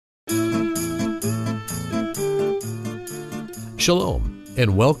Shalom,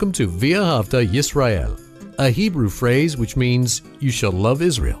 and welcome to V'ahavta Yisrael, a Hebrew phrase which means you shall love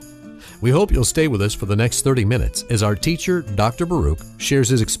Israel. We hope you'll stay with us for the next 30 minutes as our teacher, Dr. Baruch, shares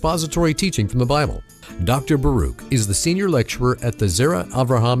his expository teaching from the Bible. Dr. Baruch is the senior lecturer at the Zera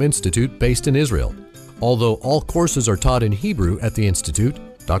Avraham Institute based in Israel. Although all courses are taught in Hebrew at the Institute,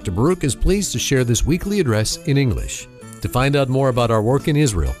 Dr. Baruch is pleased to share this weekly address in English. To find out more about our work in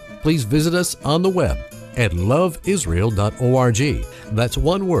Israel, please visit us on the web at loveisrael.org. That's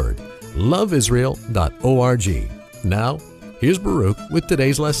one word, loveisrael.org. Now, here's Baruch with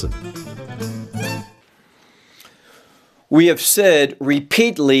today's lesson. We have said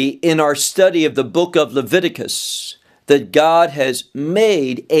repeatedly in our study of the book of Leviticus that God has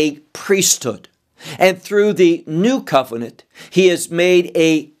made a priesthood. And through the new covenant, He has made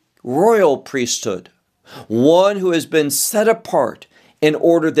a royal priesthood, one who has been set apart in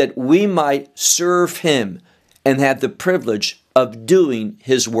order that we might serve Him and have the privilege of doing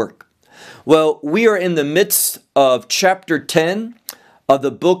His work. Well, we are in the midst of chapter 10 of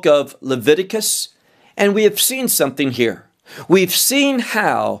the book of Leviticus, and we have seen something here. We've seen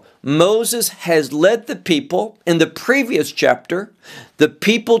how Moses has led the people in the previous chapter, the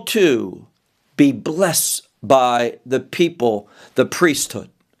people to be blessed by the people, the priesthood.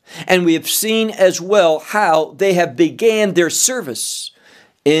 And we have seen as well how they have began their service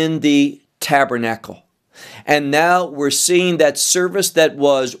in the tabernacle. And now we're seeing that service that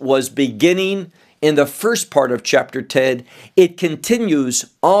was beginning in the first part of chapter 10. It continues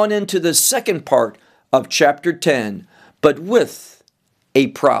on into the second part of chapter 10, but with a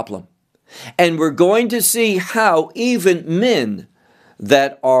problem. And we're going to see how even men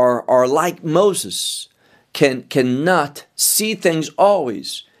that are like Moses cannot see things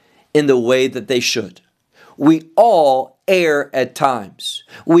always in the way that they should. We all err at times.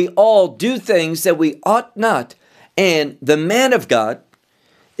 We all do things that we ought not. And the man of God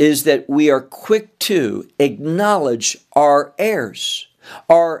is that we are quick to acknowledge our errors,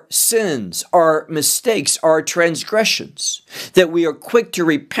 our sins, our mistakes, our transgressions, that we are quick to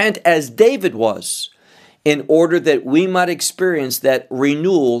repent as David was, in order that we might experience that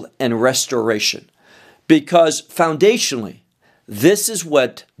renewal and restoration. Because foundationally, this is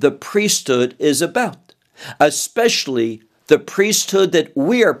what the priesthood is about, especially the priesthood that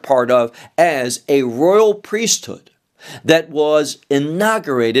we are part of as a royal priesthood that was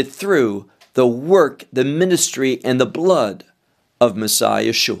inaugurated through the work, the ministry, and the blood of Messiah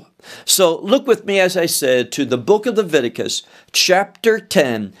Yeshua. So look with me, as I said, to the book of Leviticus, chapter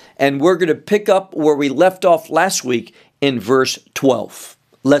 10, and we're going to pick up where we left off last week in verse 12.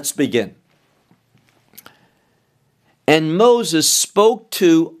 Let's begin. And Moses spoke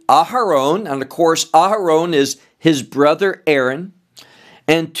to Aharon, and of course Aharon is his brother Aaron,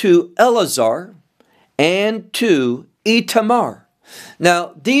 and to Eleazar, and to Itamar.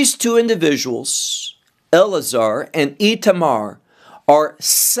 Now, these two individuals, Eleazar and Itamar, are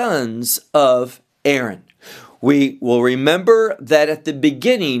sons of Aaron. We will remember that at the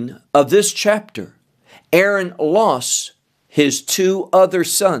beginning of this chapter, Aaron lost his two other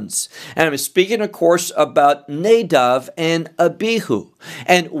sons. And I'm speaking, of course, about Nadav and Abihu.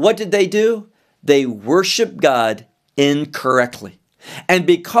 And what did they do? They worshiped God incorrectly. And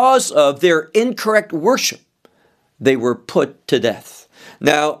because of their incorrect worship, they were put to death.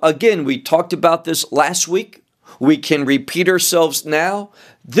 Now, again, we talked about this last week. We can repeat ourselves now.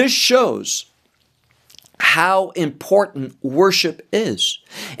 This shows how important worship is.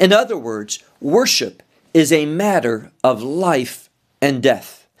 In other words, worship is a matter of life and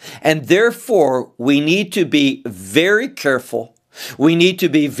death. And therefore, we need to be very careful. We need to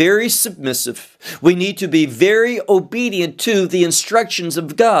be very submissive. We need to be very obedient to the instructions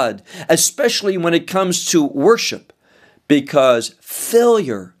of God, especially when it comes to worship, because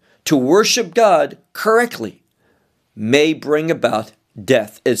failure to worship God correctly may bring about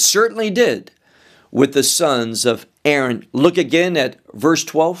death. It certainly did with the sons of Aaron. Look again at verse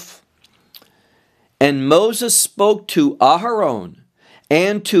 12. And Moses spoke to Aharon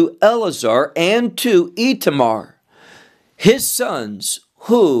and to Eleazar and to Itamar, his sons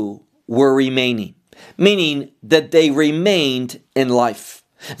who were remaining, meaning that they remained in life.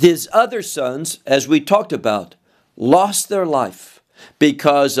 His other sons, as we talked about, lost their life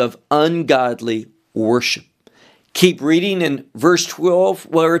because of ungodly worship. Keep reading in verse 12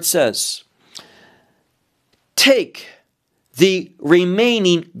 where it says, take the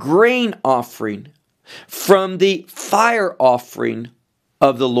remaining grain offering from the fire offering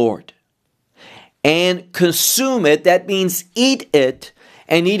of the Lord and consume it. That means eat it.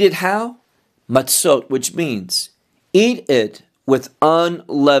 And eat it how? Matzot, which means eat it with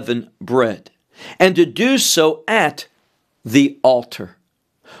unleavened bread. And to do so at the altar.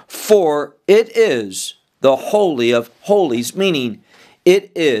 For it is the Holy of Holies, meaning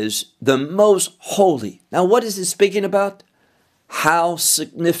it is the most holy. Now, what is it speaking about? How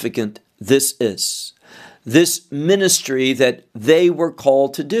significant this is. This ministry that they were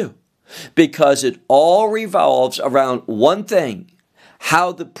called to do. Because it all revolves around one thing: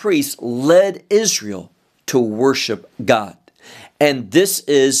 how the priests led Israel to worship God. And this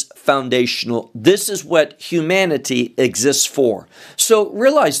is foundational. This is what humanity exists for. So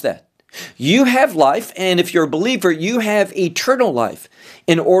realize that. You have life, and if you're a believer, you have eternal life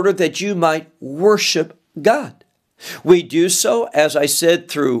in order that you might worship God. We do so, as I said,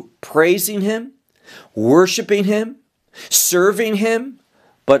 through praising Him, worshiping Him, serving Him,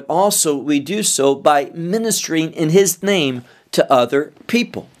 but also we do so by ministering in His name to other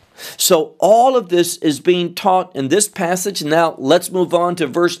people. So all of this is being taught in this passage. Now let's move on to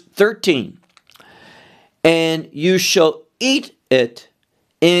verse 13. And you shall eat it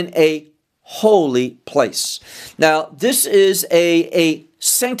in a holy place. Now this is a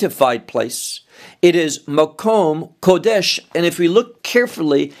sanctified place. It is Makom Kodesh. And if we look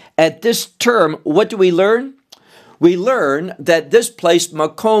carefully at this term, what do we learn? We learn that this place,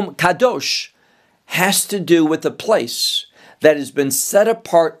 Makom Kadosh, has to do with a place that has been set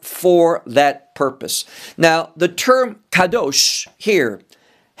apart for that purpose. Now, the term Kadosh here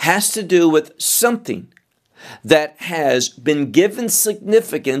has to do with something that has been given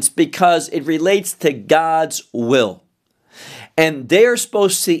significance because it relates to God's will. And they're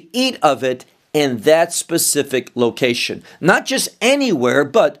supposed to eat of it in that specific location. Not just anywhere,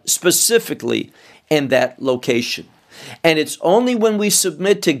 but specifically in that location. And it's only when we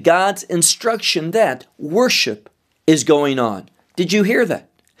submit to God's instruction that worship is going on. Did you hear that?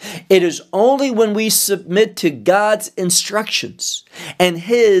 It is only when we submit to God's instructions and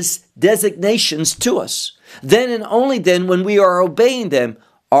His designations to us, then and only then when we are obeying them,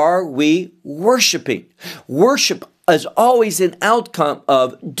 are we worshiping. Worship is always an outcome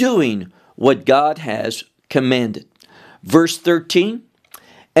of doing what God has commanded. Verse 13,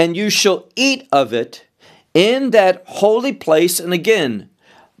 and you shall eat of it in that holy place, and again,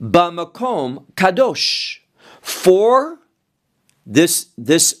 Bamakom Kadosh. For this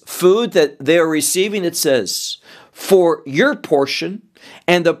food that they are receiving, it says, for your portion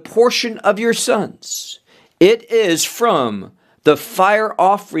and the portion of your sons, it is from the fire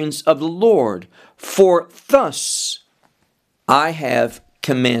offerings of the Lord, for thus I have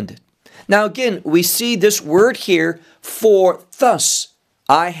commanded. Now again, we see this word here, for thus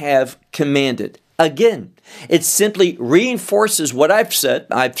I have commanded. Again, it simply reinforces what I've said.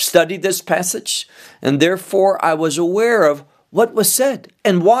 I've studied this passage, and therefore I was aware of what was said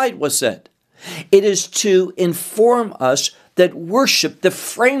and why it was said. It is to inform us that worship, the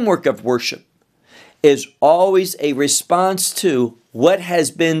framework of worship, is always a response to what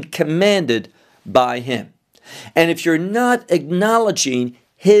has been commanded by Him. And if you're not acknowledging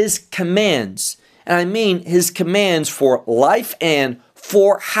His commands, and I mean His commands for life and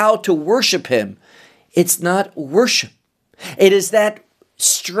for how to worship Him, it's not worship. It is that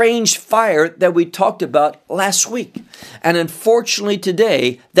strange fire that we talked about last week. And unfortunately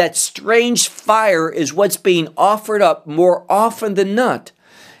today, that strange fire is what's being offered up more often than not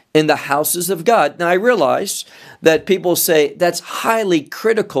in the houses of God. Now I realize that people say that's highly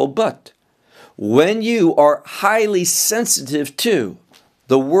critical, but when you are highly sensitive to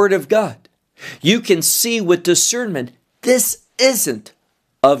the Word of God, you can see with discernment, this isn't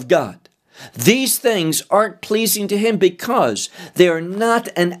of God. These things aren't pleasing to Him because they are not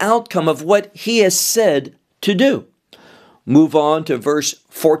an outcome of what He has said to do. Move on to verse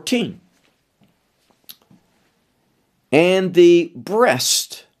 14. And the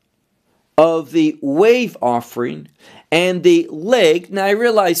breast of the wave offering and the leg. Now I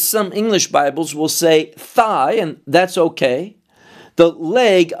realize some English Bibles will say thigh, and that's okay. The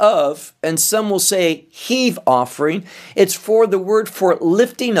leg of, and some will say heave offering. It's for the word for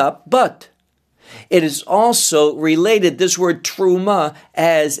lifting up, but it is also related, this word truma,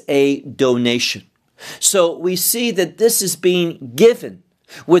 as a donation. So we see that this is being given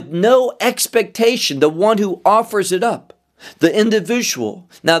with no expectation. The one who offers it up, the individual.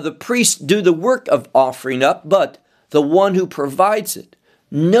 Now the priests do the work of offering up, but the one who provides it,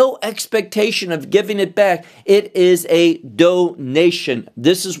 no expectation of giving it back. It is a donation.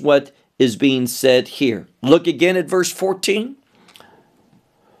 This is what is being said here. Look again at verse 14.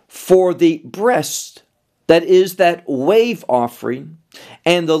 For the breast, that is that wave offering,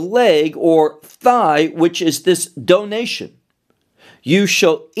 and the leg or thigh, which is this donation, you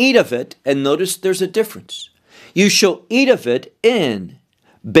shall eat of it, and notice there's a difference. You shall eat of it in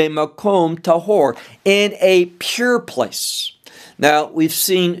b'makom tahor, in a pure place. Now, we've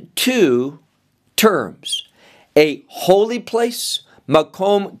seen two terms, a holy place,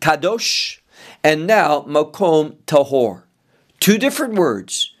 makom kadosh, and now makom tahor. Two different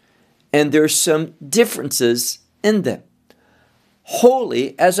words, and there's some differences in them.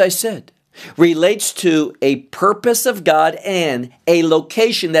 Holy, as I said, relates to a purpose of God and a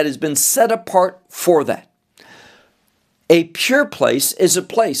location that has been set apart for that. A pure place is a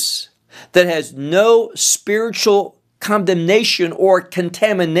place that has no spiritual condemnation or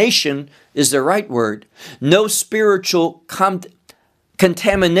contamination is the right word. No spiritual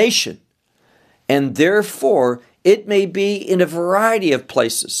contamination. And therefore, it may be in a variety of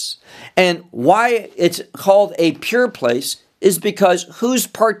places. And why it's called a pure place is because who's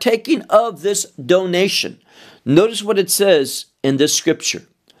partaking of this donation? Notice what it says in this scripture.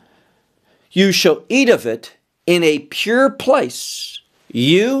 You shall eat of it in a pure place,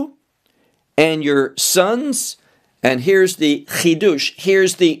 you and your sons. And here's the chidush,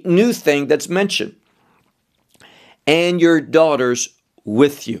 here's the new thing that's mentioned. And your daughters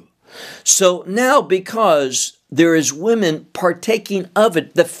with you. So now, because there is women partaking of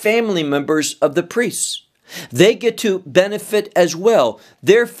it, the family members of the priests, they get to benefit as well.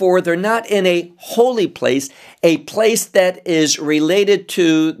 Therefore, they're not in a holy place, a place that is related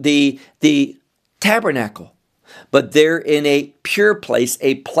to the tabernacle, but they're in a pure place,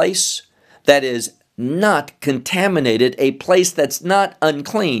 a place that is not contaminated, a place that's not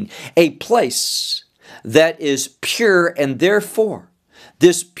unclean, a place that is pure, and therefore,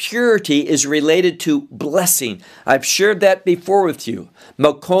 this purity is related to blessing. I've shared that before with you.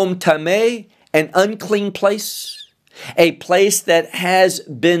 Makom tameh, an unclean place, a place that has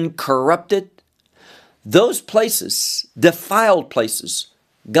been corrupted. Those places, defiled places,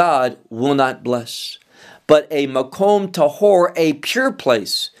 God will not bless. But a makom tahor, a pure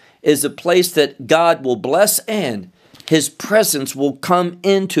place, is a place that God will bless, and His presence will come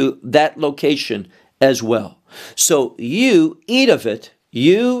into that location as well. So you eat of it,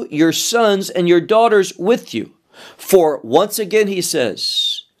 you, your sons, and your daughters with you. For once again, he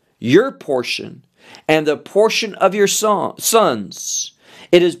says, your portion and the portion of your sons,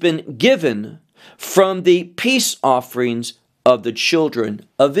 it has been given from the peace offerings of the children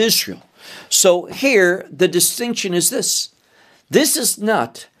of Israel. So here, the distinction is this. This is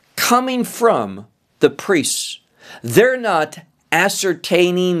not coming from the priests. They're not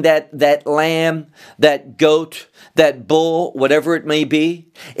ascertaining that lamb, that goat, that bull, whatever it may be.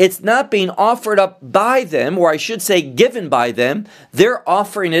 It's not being offered up by them, or I should say given by them. They're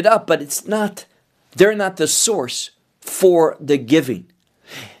offering it up, but they're not the source for the giving.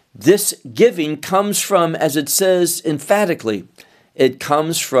 This giving comes from, as it says emphatically, it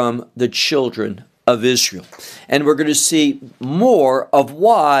comes from the children of Israel. And we're going to see more of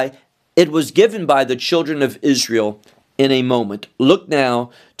why it was given by the children of Israel in a moment. Look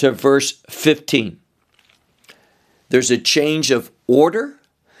now to verse 15. There's a change of order.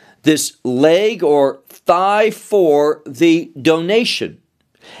 This leg or thigh for the donation,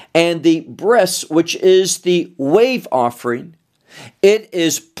 and the breast, which is the wave offering, it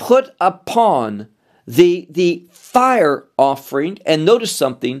is put upon the fire offering. And notice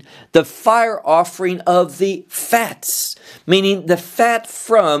something, the fire offering of the fats, meaning the fat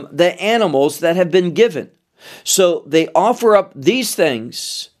from the animals that have been given. So they offer up these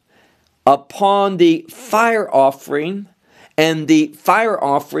things upon the fire offering, and the fire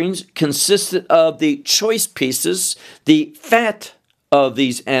offerings consisted of the choice pieces, the fat of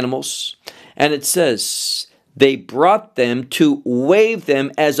these animals. And it says, they brought them to wave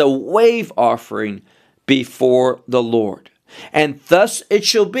them as a wave offering before the Lord. And thus it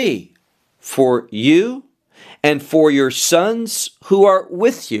shall be for you and for your sons who are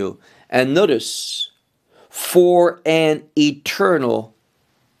with you. And notice, for an eternal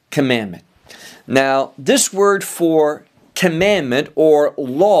commandment. Now, this word for commandment or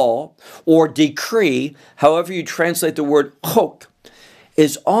law or decree, however you translate the word chok,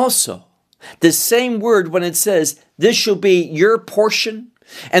 is also the same word when it says, this shall be your portion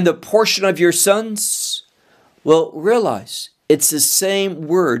and the portion of your sons. Well, realize it's the same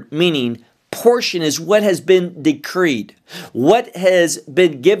word, meaning portion is what has been decreed, what has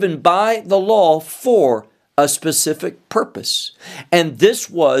been given by the law for a specific purpose. And this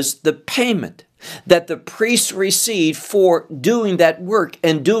was the payment that the priests received for doing that work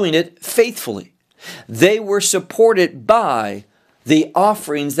and doing it faithfully. They were supported by the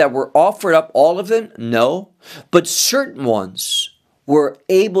offerings that were offered up, all of them? No. But certain ones were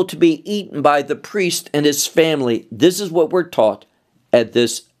able to be eaten by the priest and his family. This is what we're taught at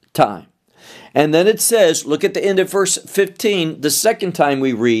this time. And then it says, look at the end of verse 15, the second time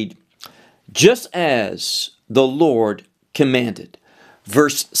we read, just as the Lord commanded.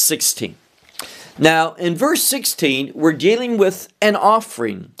 Verse 16. Now, in verse 16, we're dealing with an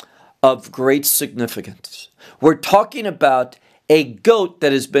offering of great significance. We're talking about a goat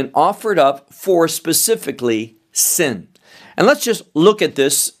that has been offered up for specifically sin. And let's just look at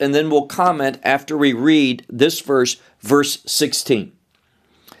this, and then we'll comment after we read this verse, verse 16.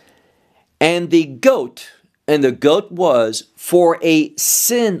 And the goat was for a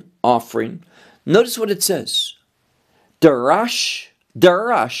sin offering. Notice what it says. Darash,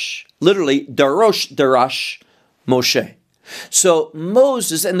 literally, darosh, Moshe. So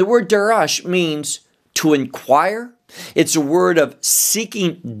Moses, and the word darash means to inquire. It's a word of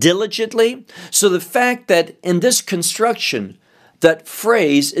seeking diligently. So the fact that in this construction, that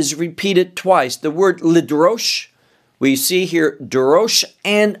phrase is repeated twice. The word lidrosh, we see here darosh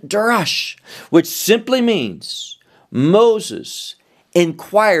and darash, which simply means Moses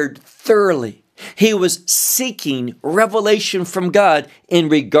inquired thoroughly. He was seeking revelation from God in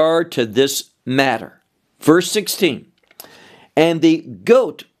regard to this matter. Verse 16, and the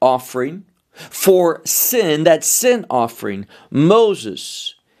goat offering for sin, that sin offering,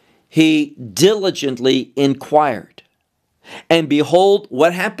 Moses, he diligently inquired. And behold,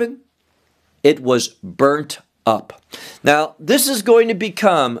 what happened? It was burnt up. Now, this is going to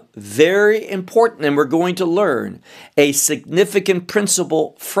become very important, and we're going to learn a significant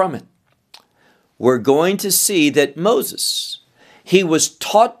principle from it. We're going to see that Moses, he was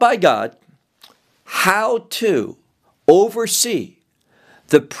taught by God how to oversee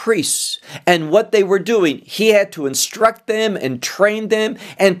the priests and what they were doing. He had to instruct them and train them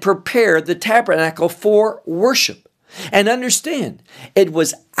and prepare the tabernacle for worship. And understand, it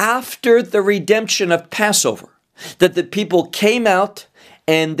was after the redemption of Passover that the people came out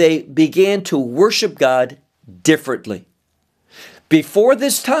and they began to worship God differently. Before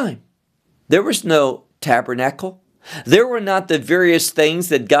this time, there was no tabernacle. There were not the various things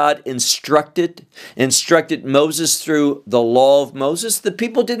that God instructed Moses through the law of Moses. The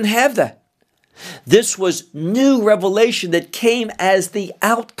people didn't have that. This was new revelation that came as the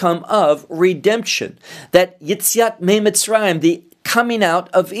outcome of redemption, that Yitziat Mitzrayim, the coming out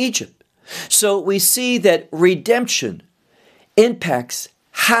of Egypt. So we see that redemption impacts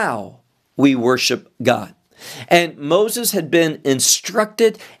how we worship God. And Moses had been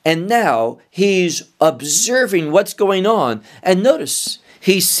instructed, and now he's observing what's going on. And notice,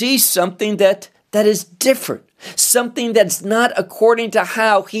 he sees something that is different, something that's not according to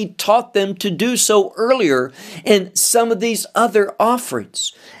how he taught them to do so earlier in some of these other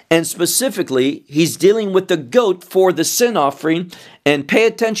offerings. And specifically, he's dealing with the goat for the sin offering. And pay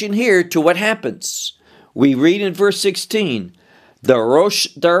attention here to what happens. We read in verse 16,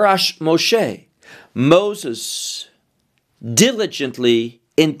 Darash Moshe, Moses diligently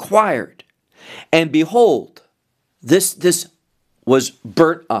inquired, and behold, this was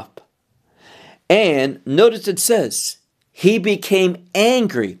burnt up. And notice it says, he became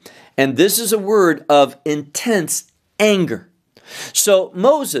angry. And this is a word of intense anger. So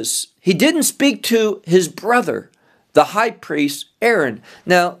Moses, he didn't speak to his brother, the high priest Aaron.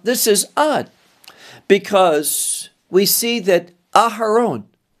 Now, this is odd because we see that Aharon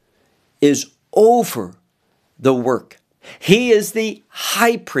is over the work. He is the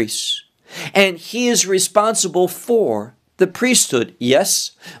high priest, and he is responsible for the priesthood.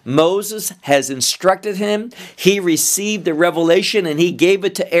 Yes, Moses has instructed him. He received the revelation and he gave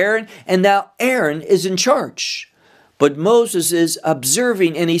it to Aaron, and now Aaron is in charge. But Moses is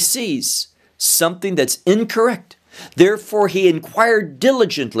observing and he sees something that's incorrect. Therefore, he inquired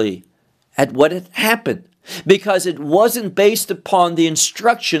diligently at what had happened, because it wasn't based upon the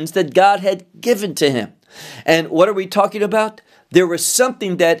instructions that God had given to him. And what are we talking about? There was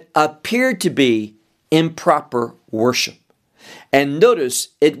something that appeared to be improper worship. And notice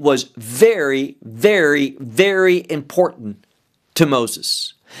it was very, very, very important to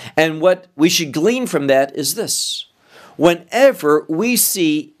Moses. And what we should glean from that is this. Whenever we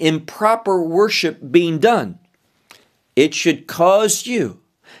see improper worship being done, it should cause you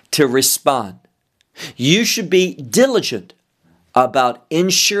to respond. You should be diligent about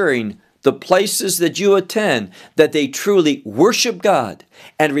ensuring the places that you attend, that they truly worship God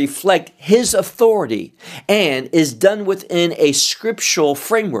and reflect His authority and is done within a scriptural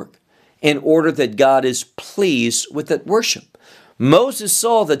framework in order that God is pleased with that worship. Moses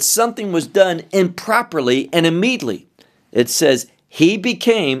saw that something was done improperly, and immediately it says he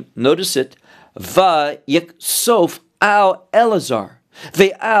became, notice it, Vayiksof al Elazar,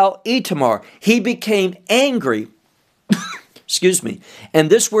 Ve'al Itamar. He became angry Excuse me. And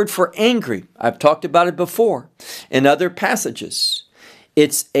this word for angry, I've talked about it before in other passages.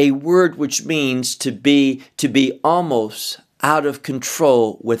 It's a word which means to be almost out of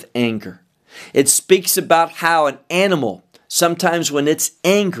control with anger. It speaks about how an animal, sometimes when it's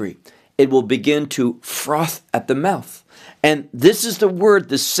angry, it will begin to froth at the mouth. And this is the word,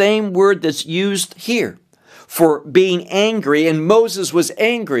 the same word that's used here for being angry. And Moses was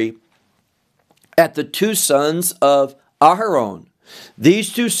angry at the two sons of Aharon.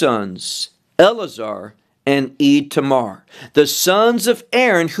 These two sons, Eleazar and Itamar, the sons of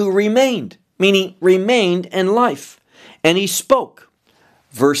Aaron who remained, meaning remained in life. And he spoke.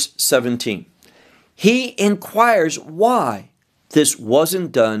 Verse 17. He inquires why this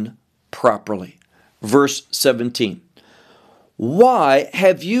wasn't done properly. Verse 17. Why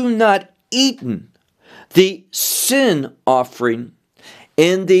have you not eaten the sin offering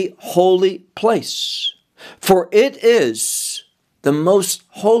in the holy place? For it is the most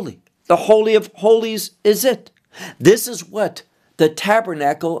holy. The Holy of Holies is it. This is what the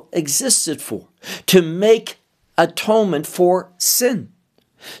tabernacle existed for, to make atonement for sin.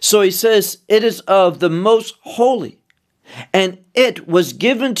 So he says, it is of the most holy, and it was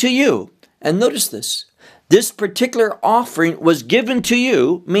given to you. And notice this. This particular offering was given to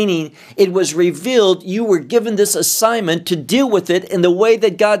you, meaning it was revealed you were given this assignment to deal with it in the way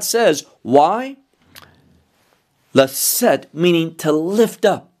that God says. Why? Laset, meaning to lift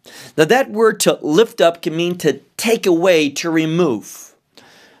up. Now that word to lift up can mean to take away, to remove.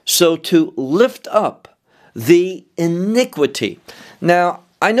 So to lift up the iniquity. Now,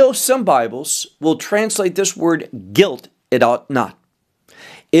 I know some Bibles will translate this word guilt, it ought not.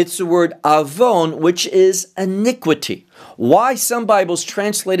 It's the word avon, which is iniquity. Why some Bibles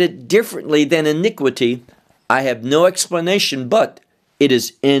translate it differently than iniquity, I have no explanation, but it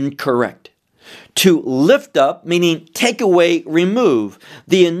is incorrect. To lift up, meaning take away, remove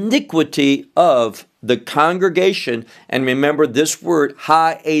the iniquity of the congregation. And remember this word,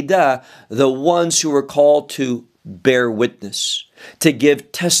 ha'edah, the ones who are called to bear witness, to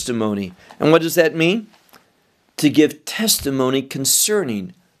give testimony. And what does that mean? To give testimony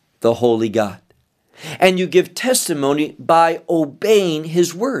concerning the holy God. And you give testimony by obeying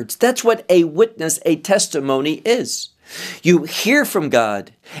his words. That's what a witness, a testimony is. You hear from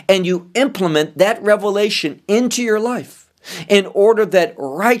God and you implement that revelation into your life in order that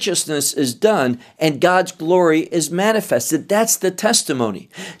righteousness is done and God's glory is manifested. That's the testimony.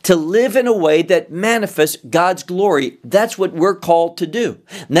 To live in a way that manifests God's glory, that's what we're called to do.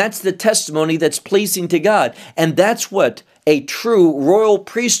 And that's the testimony that's pleasing to God. And that's what a true royal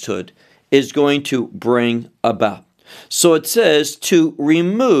priesthood is going to bring about. So it says to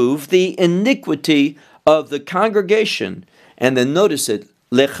remove the iniquity of the congregation, and then notice it,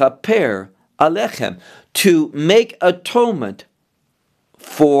 lechaper alechem, to make atonement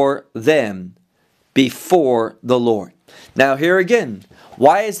for them before the Lord. Now here again,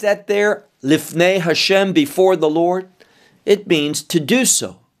 why is that there, lifnei Hashem, before the Lord? It means to do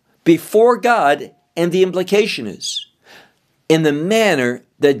so before God, and the implication is in the manner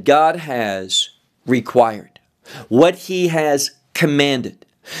that God has required, what he has commanded.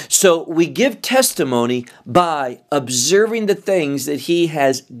 So we give testimony by observing the things that he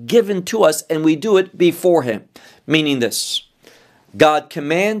has given to us, and we do it before him. Meaning this, God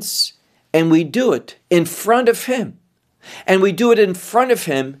commands and we do it in front of him. And we do it in front of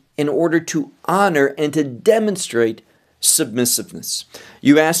him in order to honor and to demonstrate submissiveness.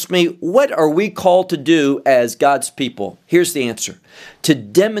 You ask me, what are we called to do as God's people? Here's the answer. To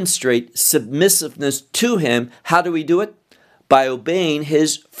demonstrate submissiveness to him. How do we do it? By obeying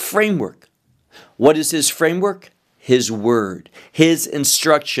his framework. What is his framework? His word, his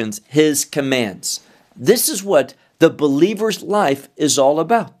instructions, his commands. This is what the believer's life is all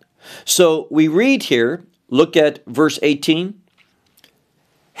about. So we read here, look at verse 18.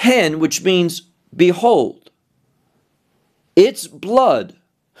 Hen, which means behold, its blood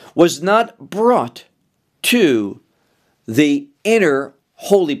was not brought to the inner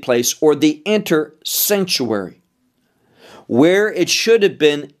holy place or the inner sanctuary, where it should have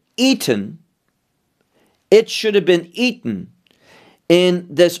been eaten. It should have been eaten in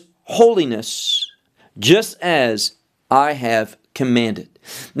this holiness, just as I have commanded.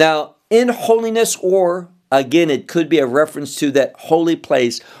 Now, in holiness, or again, it could be a reference to that holy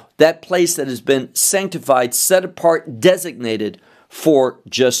place, that place that has been sanctified, set apart, designated for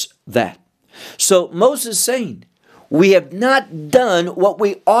just that. So Moses is saying, we have not done what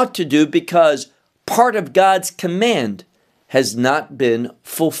we ought to do because part of God's command has not been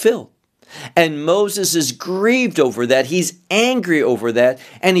fulfilled. And Moses is grieved over that. He's angry over that.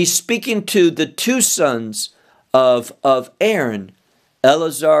 And he's speaking to the two sons of Aaron,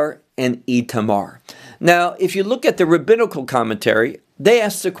 Eleazar, and Itamar. Now, if you look at the rabbinical commentary, they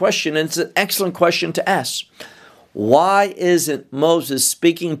ask the question, and it's an excellent question to ask. Why isn't Moses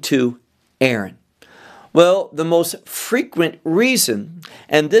speaking to Aaron? Well, the most frequent reason,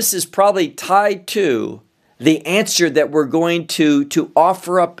 and this is probably tied to the answer that we're going to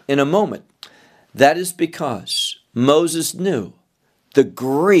offer up in a moment, that is because Moses knew the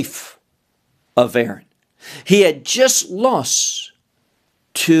grief of Aaron. He had just lost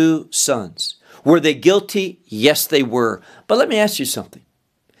 2 sons. Were they guilty? Yes, they were. But let me ask you something.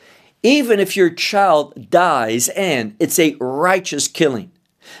 Even if your child dies and it's a righteous killing,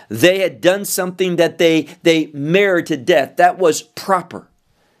 they had done something that they merited death, that was proper.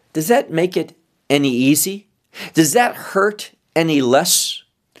 Does that make it any easy? Does that hurt any less?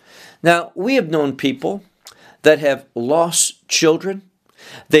 Now, we have known people that have lost children.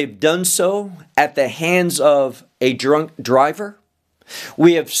 They've done so at the hands of a drunk driver.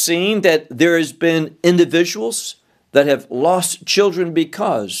 We have seen that there has been individuals that have lost children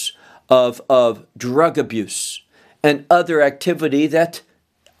because of drug abuse and other activity that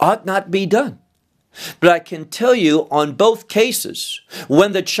ought not be done. But I can tell you on both cases,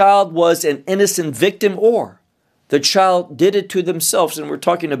 when the child was an innocent victim or the child did it to themselves, and we're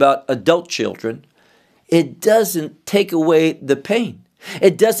talking about adult children, it doesn't take away the pain.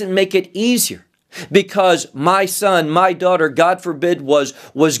 It doesn't make it easier. Because my son, my daughter, God forbid,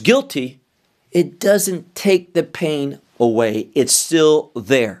 was guilty, it doesn't take the pain away. It's still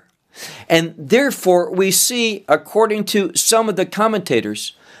there. And therefore, we see, according to some of the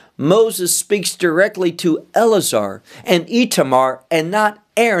commentators, Moses speaks directly to Eleazar and Itamar and not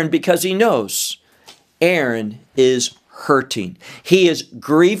Aaron, because he knows Aaron is hurting. He is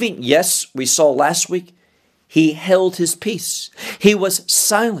grieving. Yes, we saw last week, he held his peace. He was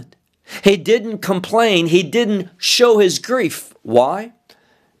silent. He didn't complain. He didn't show his grief. Why?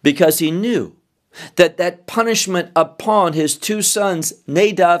 Because he knew that punishment upon his 2 sons,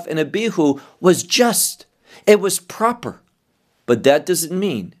 Nadab and Abihu, was just. It was proper. But that doesn't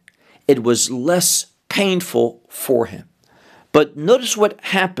mean it was less painful for him. But notice what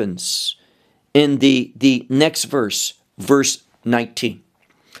happens in the next verse, verse 19.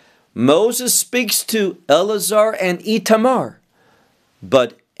 Moses speaks to Eleazar and Itamar,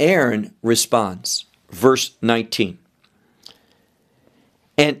 but Aaron responds. Verse 19.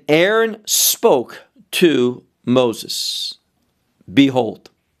 And Aaron spoke to Moses. Behold.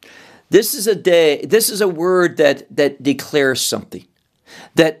 This is a word that declares something,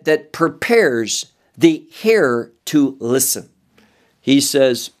 that prepares the hearer to listen. He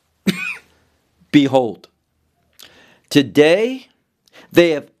says, behold, today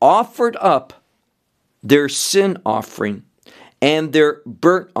they have offered up their sin offering and their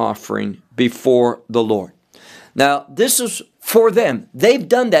burnt offering before the Lord. Now, this is for them. They've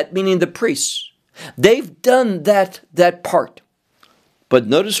done that, meaning the priests. They've done that part. But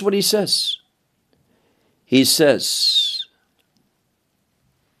notice what he says. He says,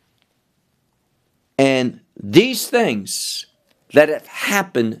 and these things that have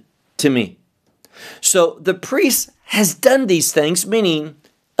happened to me. So the priest has done these things, meaning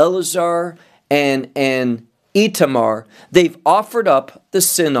Eleazar and Itamar. They've offered up the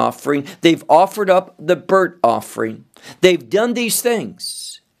sin offering. They've offered up the burnt offering. They've done these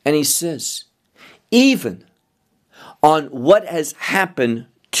things. And he says, even on what has happened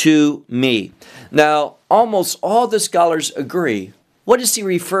to me. Now, almost all the scholars agree. What is he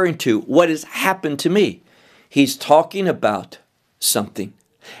referring to? What has happened to me? He's talking about something.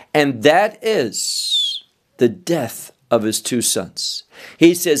 And that is the death of his 2 sons.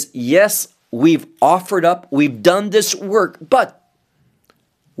 He says, yes, we've offered up, we've done this work, but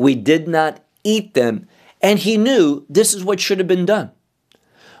we did not eat them. And he knew this is what should have been done.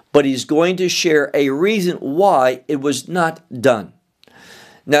 But he's going to share a reason why it was not done.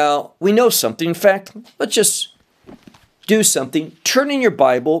 Now, we know something. In fact, let's just do something. Turn in your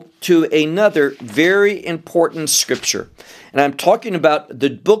Bible to another very important scripture. And I'm talking about the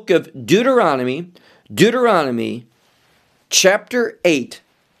book of Deuteronomy, chapter 8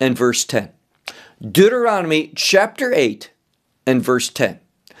 and verse 10. Deuteronomy chapter 8 and verse 10.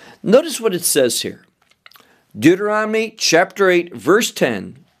 Notice what it says here. Deuteronomy chapter 8 verse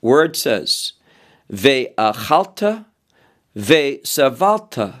 10, where it says, Ve'achalta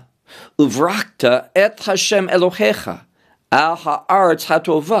ve'savalta uvrakta et Hashem Elohecha al ha'aretz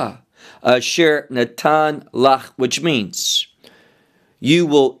hatova asher natan lach, which means you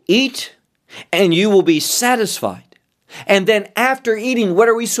will eat and you will be satisfied. And then after eating, what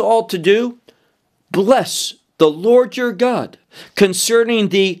are we so all to do? Bless the Lord your God concerning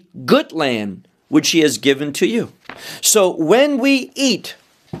the good land which he has given to you. So when we eat,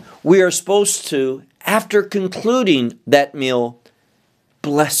 we are supposed to, after concluding that meal,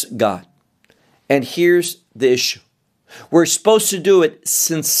 bless God. And here's the issue. We're supposed to do it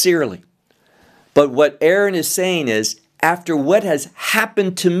sincerely. But what Aaron is saying is, after what has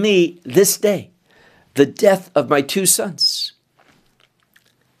happened to me this day, the death of my two sons,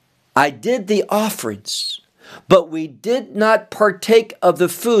 I did the offerings, but we did not partake of the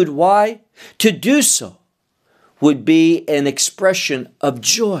food. Why? To do so would be an expression of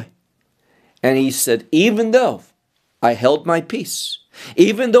joy. And he said, even though I held my peace,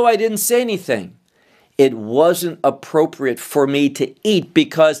 even though I didn't say anything, it wasn't appropriate for me to eat,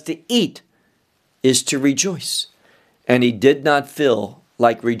 because to eat is to rejoice. And he did not feel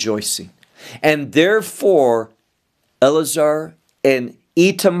like rejoicing. And therefore, Eleazar and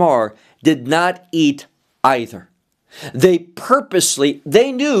Itamar did not eat either.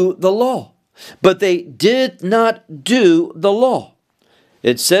 They knew the law, but they did not do the law.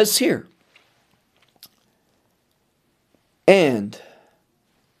 It says here, and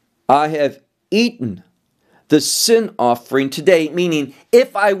I have eaten the sin offering today, meaning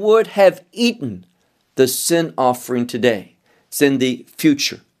if I would have eaten the sin offering today. It's in the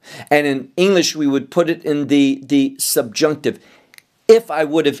future. And in English, we would put it in the subjunctive. If I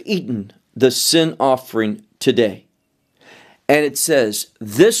would have eaten the sin offering today. And it says,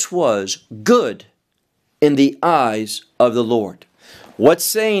 this was good in the eyes of the Lord. What's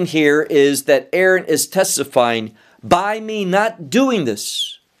saying here is that Aaron is testifying, by me not doing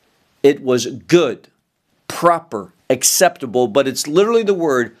this, it was good, proper, acceptable, but it's literally the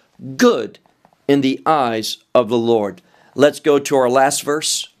word good in the eyes of the Lord. Let's go to our last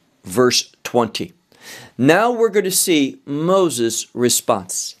verse, verse 20. Now we're going to see Moses'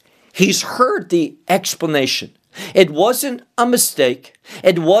 response. He's heard the explanation. It wasn't a mistake.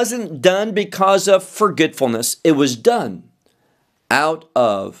 It wasn't done because of forgetfulness. It was done out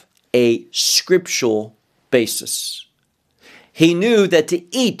of a scriptural basis. He knew that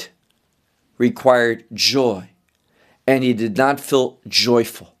to eat required joy, and he did not feel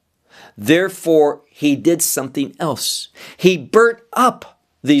joyful. Therefore, he did something else. He burnt up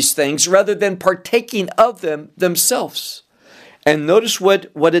these things rather than partaking of them themselves. And notice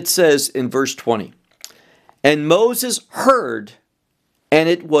what it says in verse 20. And Moses heard, and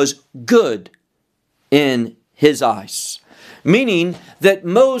it was good in his eyes. Meaning that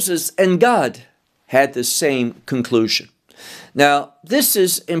Moses and God had the same conclusion. Now, this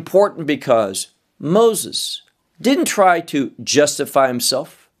is important because Moses didn't try to justify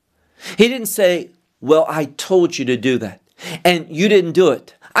himself. He didn't say, well, I told you to do that, and you didn't do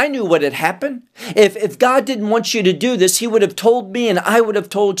it. I knew what had happened. If God didn't want you to do this, he would have told me and I would have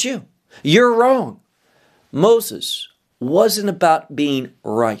told you. You're wrong. Moses wasn't about being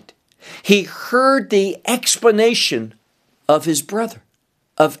right. He heard the explanation of his brother,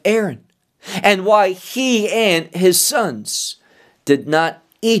 of Aaron, and why he and his sons did not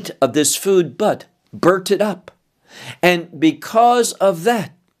eat of this food, but burnt it up. And because of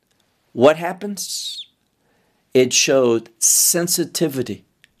that, what happens? It showed sensitivity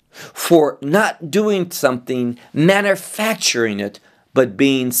for not doing something, manufacturing it, but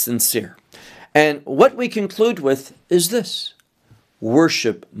being sincere. And what we conclude with is this: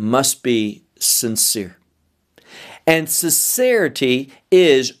 worship must be sincere. And sincerity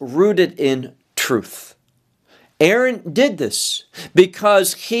is rooted in truth. Aaron did this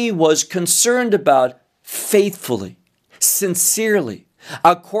because he was concerned about faithfully, sincerely,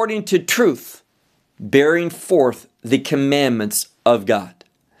 according to truth, bearing forth the commandments of God.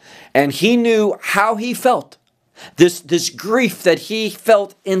 And he knew how he felt, this grief that he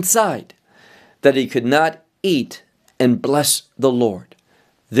felt inside, that he could not eat and bless the Lord.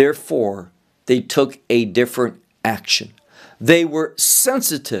 Therefore, they took a different action. They were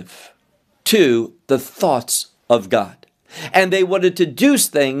sensitive to the thoughts of God. And they wanted to do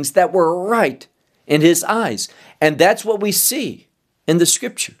things that were right in his eyes. And that's what we see in the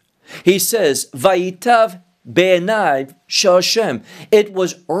scripture. He says, Vayitav be'enai sha'Hashem. It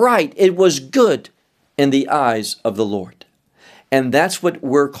was right. It was good in the eyes of the Lord. And that's what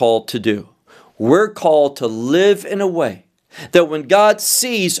we're called to do. We're called to live in a way that when God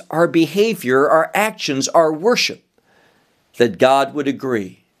sees our behavior, our actions, our worship, that God would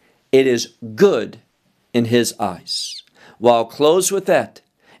agree it is good in his eyes. Well, I'll close with that.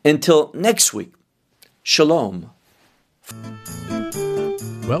 Until next week, shalom.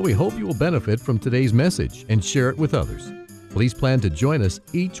 Well, we hope you will benefit from today's message and share it with others. Please plan to join us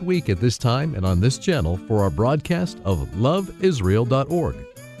each week at this time and on this channel for our broadcast of loveisrael.org.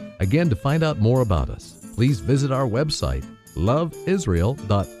 Again, to find out more about us, please visit our website,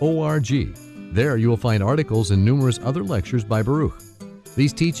 loveisrael.org. There you will find articles and numerous other lectures by Baruch.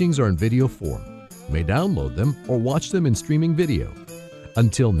 These teachings are in video form. You may download them or watch them in streaming video.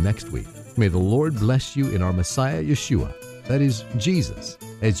 Until next week, may the Lord bless you in our Messiah Yeshua, that is, Jesus,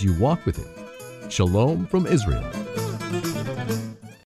 as you walk with Him. Shalom from Israel.